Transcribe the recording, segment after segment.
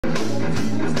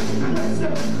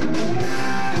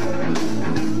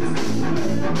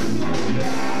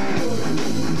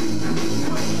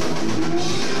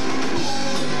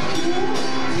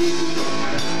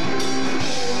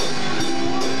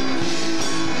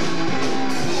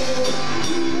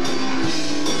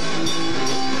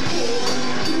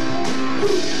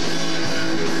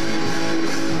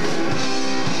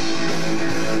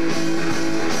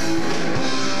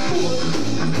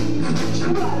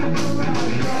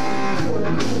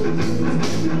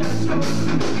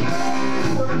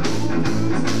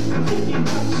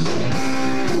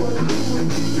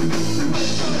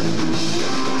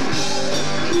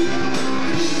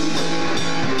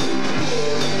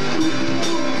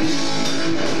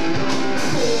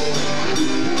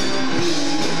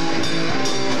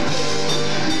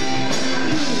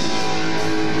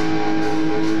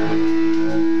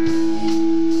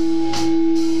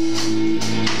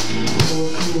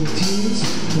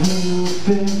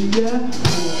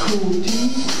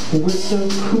We're so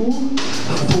cool,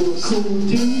 four cool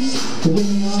dudes.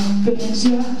 We are fans,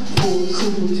 yeah. Four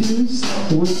cool dudes.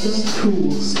 We're so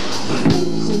cool,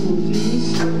 four cool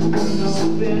dudes. We are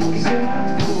fans,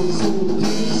 yeah. Four cool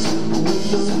dudes. We're so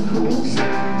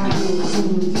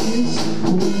cool,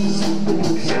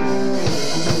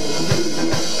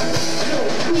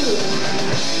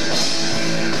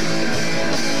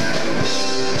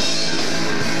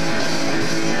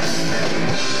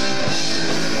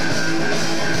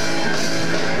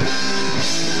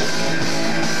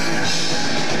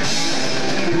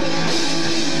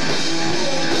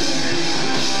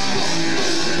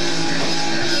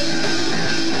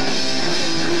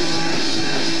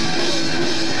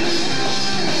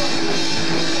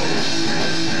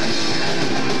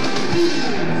 four cool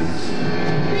dudes. We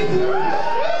are fans,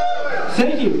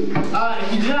 Thank you.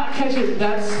 If you did not catch it,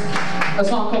 that's a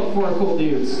song called Four Cool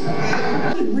Dudes.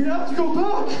 We have to go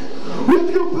back! We have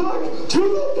to go back to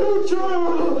the future!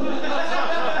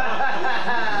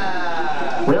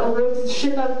 Railroads,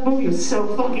 shit, that movie was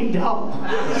so fucking dumb.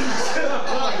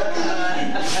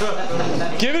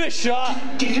 Give it a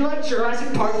shot. Did you like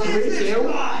Jurassic Park 3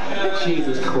 too?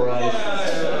 Jesus Christ.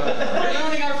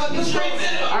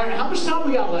 Alright, how much time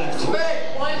we got left?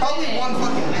 Probably one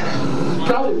fucking minute.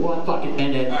 Probably one fucking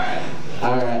minute.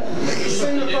 Alright.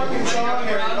 Sing the fucking song,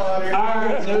 everybody.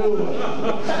 Alright, no.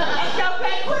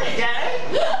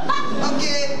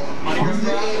 Okay.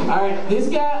 Alright, this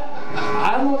guy,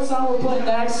 I don't know what song we're playing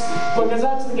next, because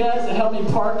that's the guys that help me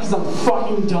park because I'm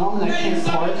fucking dumb and I can't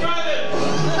park.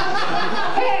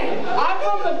 Hey, I'm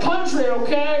from the country,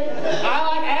 okay? I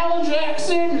like Alan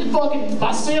Jackson and fucking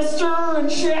my sister and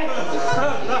shit. Your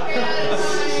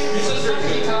sister, what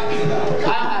are you talking about? I don't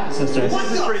have a sister. What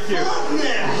the fuck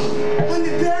now? I'm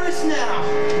embarrassed now.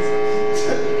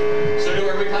 So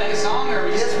are we playing a song or are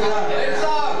we just playing a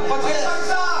song? What's the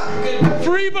song?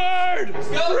 Freebird!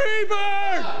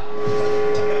 Freebird!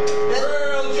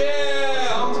 Pearl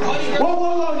Jam! Whoa,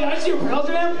 whoa, whoa, did I see a Pearl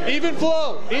Jam? Even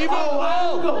flow! Even Oh,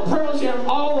 I'll flow! go Pearl Jam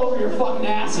all over your fucking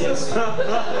asses.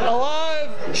 Alive!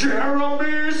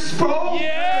 Jeremy Spoker!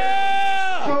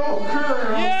 Yeah!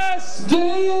 Spoker! Yes!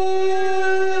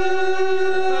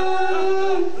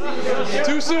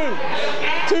 Too soon!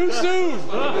 Too soon!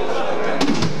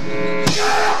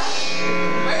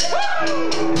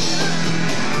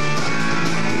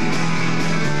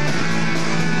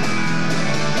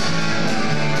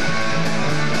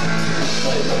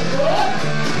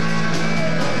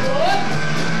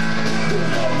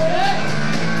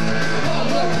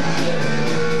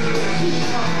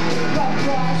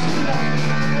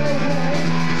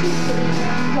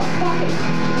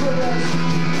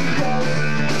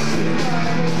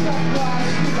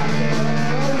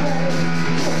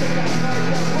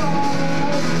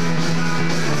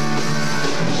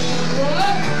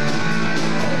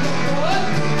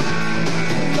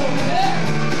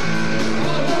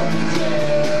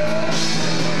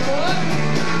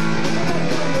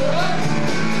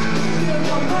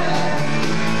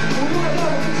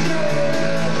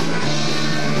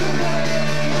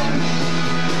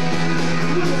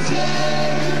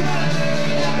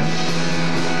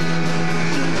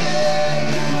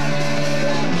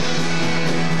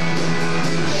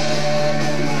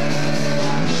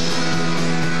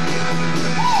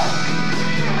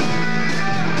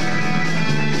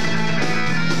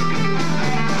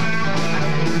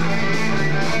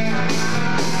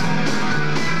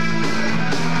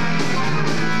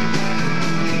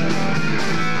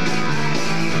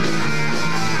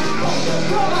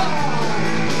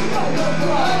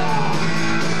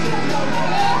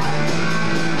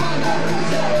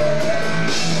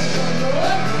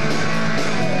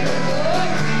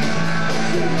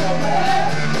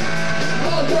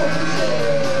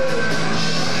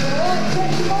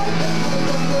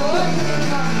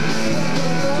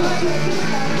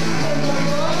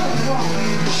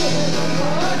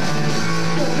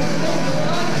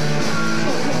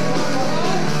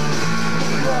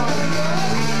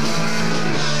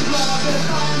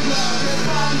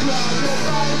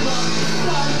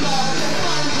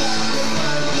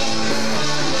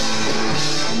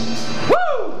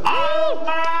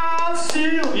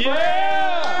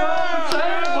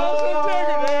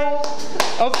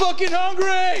 I'm fucking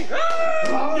hungry!